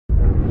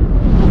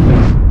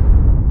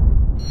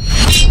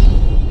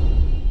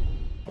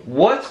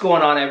What's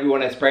going on,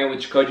 everyone? It's Brandon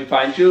with Jacoje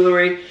Fine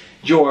Jewelry,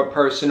 your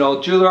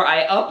personal jeweler.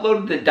 I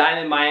uploaded the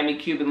Diamond Miami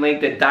Cuban link,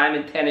 the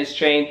diamond tennis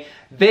chain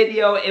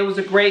video. It was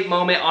a great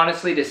moment,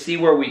 honestly, to see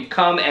where we've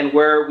come and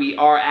where we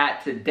are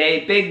at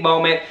today. Big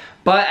moment.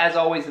 But as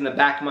always, in the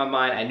back of my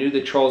mind, I knew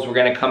the trolls were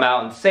going to come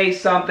out and say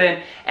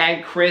something,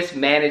 and Chris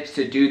managed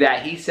to do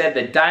that. He said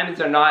the diamonds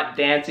are not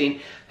dancing,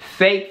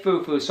 fake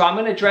foo-foo. So I'm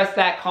going to address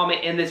that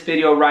comment in this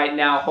video right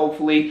now.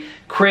 Hopefully,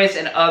 Chris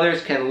and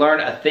others can learn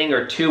a thing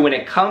or two when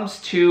it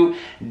comes to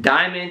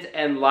diamonds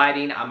and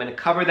lighting. I'm going to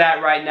cover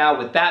that right now.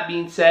 With that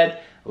being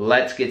said,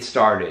 let's get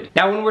started.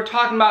 Now, when we're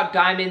talking about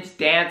diamonds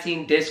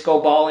dancing,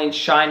 disco balling,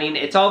 shining,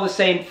 it's all the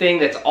same thing.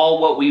 That's all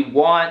what we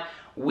want.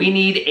 We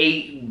need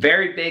a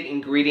very big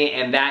ingredient,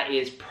 and that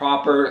is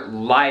proper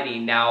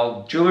lighting.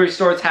 Now, jewelry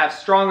stores have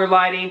stronger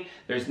lighting,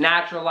 there's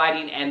natural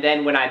lighting, and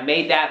then when I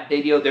made that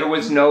video, there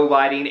was no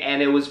lighting,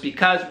 and it was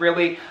because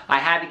really I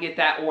had to get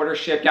that order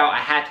shipped out. I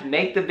had to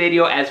make the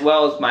video as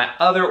well as my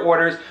other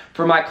orders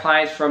for my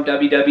clients from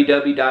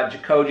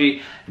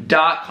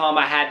www.jacoje.com.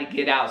 I had to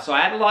get out. So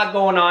I had a lot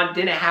going on,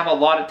 didn't have a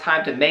lot of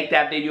time to make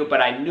that video,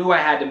 but I knew I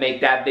had to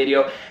make that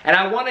video, and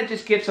I want to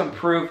just give some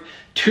proof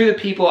to the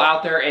people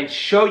out there and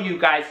show you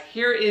guys.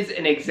 Here is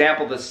an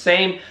example, the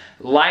same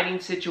lighting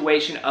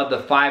situation of the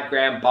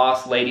 5-gram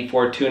Boss Lady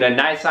Fortuna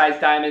nice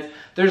size diamonds.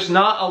 There's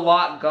not a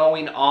lot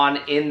going on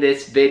in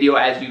this video,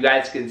 as you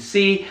guys can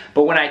see,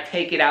 but when I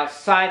take it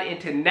outside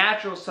into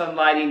natural sun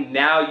lighting,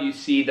 now you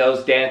see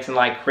those dancing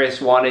like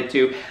Chris wanted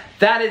to.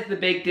 That is the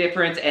big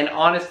difference, and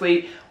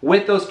honestly,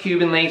 with those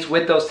Cuban links,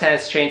 with those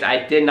tennis chains,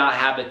 I did not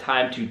have the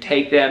time to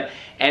take them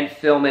and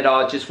film it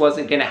all. It just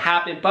wasn't gonna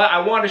happen, but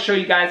I want to show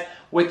you guys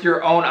with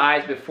your own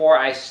eyes before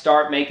I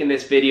start making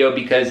this video,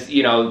 because,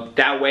 you know,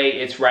 that way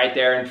it's right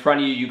there in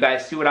front of you. You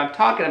guys see what I'm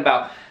talking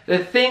about. The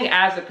thing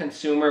as a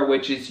consumer,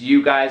 which is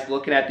you guys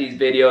looking at these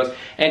videos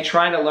and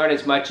trying to learn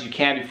as much as you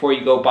can before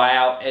you go buy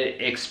out an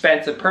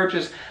expensive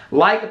purchase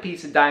like a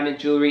piece of diamond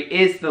jewelry,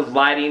 is the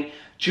lighting.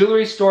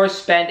 Jewelry stores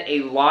spend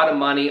a lot of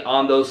money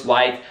on those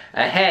lights.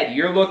 Ahead,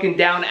 you're looking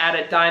down at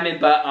a diamond,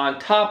 but on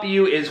top of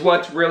you is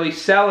what's really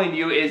selling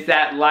you is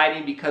that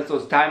lighting, because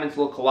those diamonds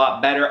look a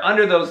lot better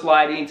under those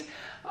lightings.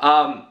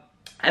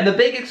 And the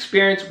big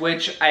experience,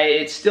 which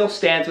it still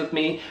stands with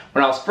me,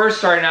 when I was first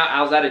starting out,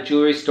 I was at a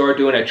jewelry store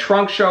doing a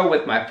trunk show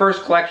with my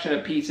first collection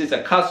of pieces.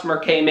 A customer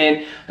came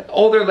in, an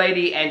older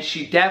lady, and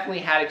she definitely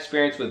had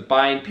experience with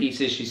buying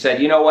pieces. She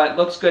said, you know what,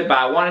 looks good, but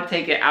I want to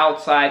take it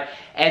outside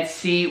and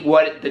see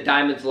what the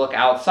diamonds look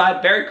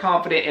outside. Very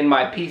confident in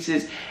my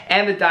pieces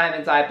and the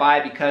diamonds I buy,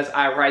 because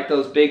I write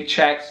those big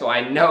checks, so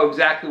I know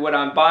exactly what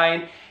I'm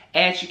buying.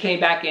 And she came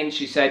back in,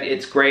 she said,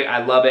 it's great,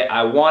 I love it,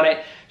 I want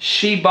it.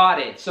 She bought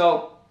it.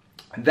 So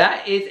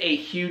that is a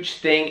huge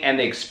thing, and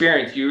the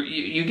experience.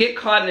 You get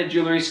caught in a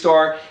jewelry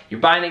store, you're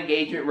buying an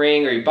engagement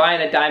ring, or you're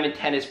buying a diamond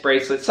tennis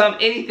bracelet,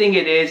 anything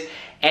it is,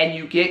 and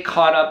you get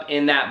caught up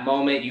in that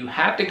moment. You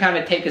have to kind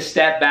of take a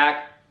step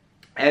back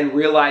and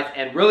realize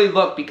and really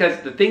look, because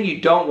the thing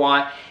you don't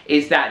want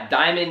is that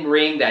diamond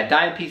ring, that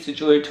diamond piece of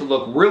jewelry to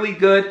look really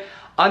good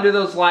under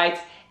those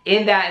lights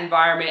in that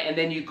environment, and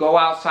then you go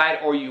outside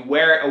or you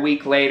wear it a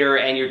week later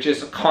and you're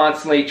just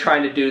constantly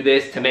trying to do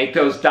this to make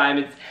those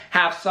diamonds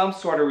have some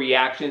sort of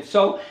reaction.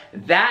 So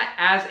that,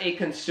 as a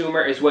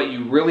consumer, is what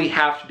you really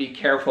have to be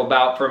careful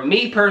about. For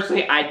me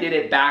personally, I did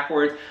it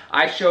backwards.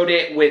 I showed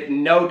it with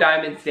no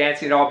diamonds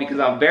dancing at all, because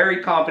I'm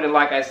very confident,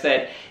 like I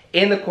said,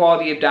 in the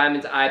quality of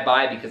diamonds I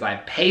buy, because I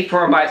pay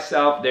for them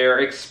myself. They're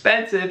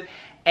expensive,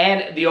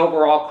 and the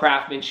overall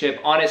craftsmanship.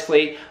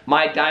 Honestly,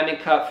 my diamond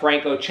cut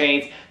Franco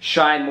chains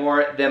shine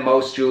more than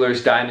most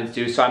jewelers' diamonds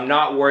do, so I'm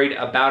not worried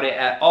about it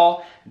at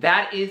all.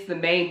 That is the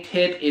main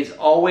tip, is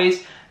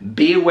always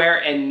be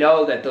aware and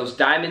know that those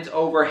diamonds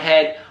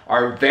overhead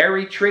are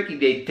very tricky.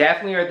 They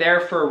definitely are there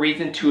for a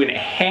reason, to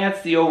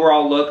enhance the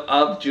overall look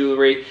of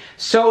jewelry.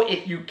 So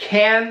if you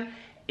can,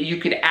 you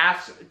could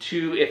ask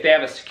to, if they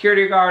have a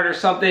security guard or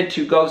something,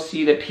 to go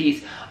see the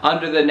piece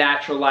under the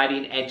natural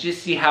lighting and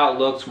just see how it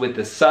looks with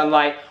the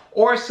sunlight,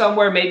 or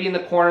somewhere maybe in the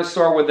corner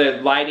store where the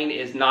lighting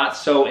is not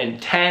so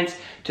intense,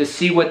 to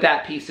see what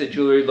that piece of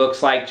jewelry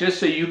looks like, just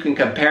so you can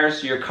compare,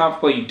 so you're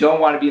comfortable. You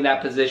don't want to be in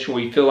that position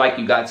where you feel like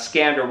you got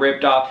scammed or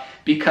ripped off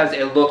because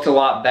it looked a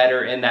lot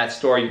better in that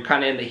store. You're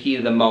kind of in the heat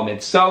of the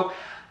moment. So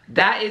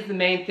that is the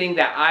main thing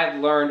that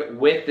I've learned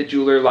with the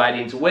jeweler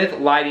lightings, with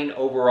lighting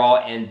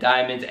overall, and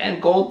diamonds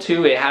and gold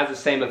too. It has the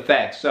same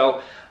effect.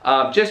 So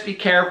just be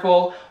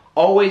careful.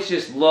 Always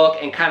just look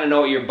and kind of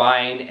know what you're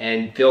buying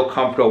and feel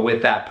comfortable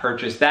with that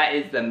purchase. That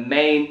is the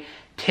main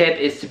tip,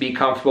 is to be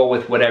comfortable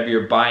with whatever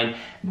you're buying.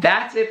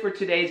 That's it for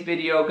today's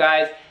video,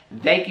 guys.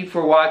 Thank you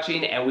for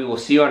watching, and we will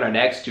see you on our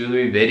next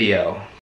jewelry video.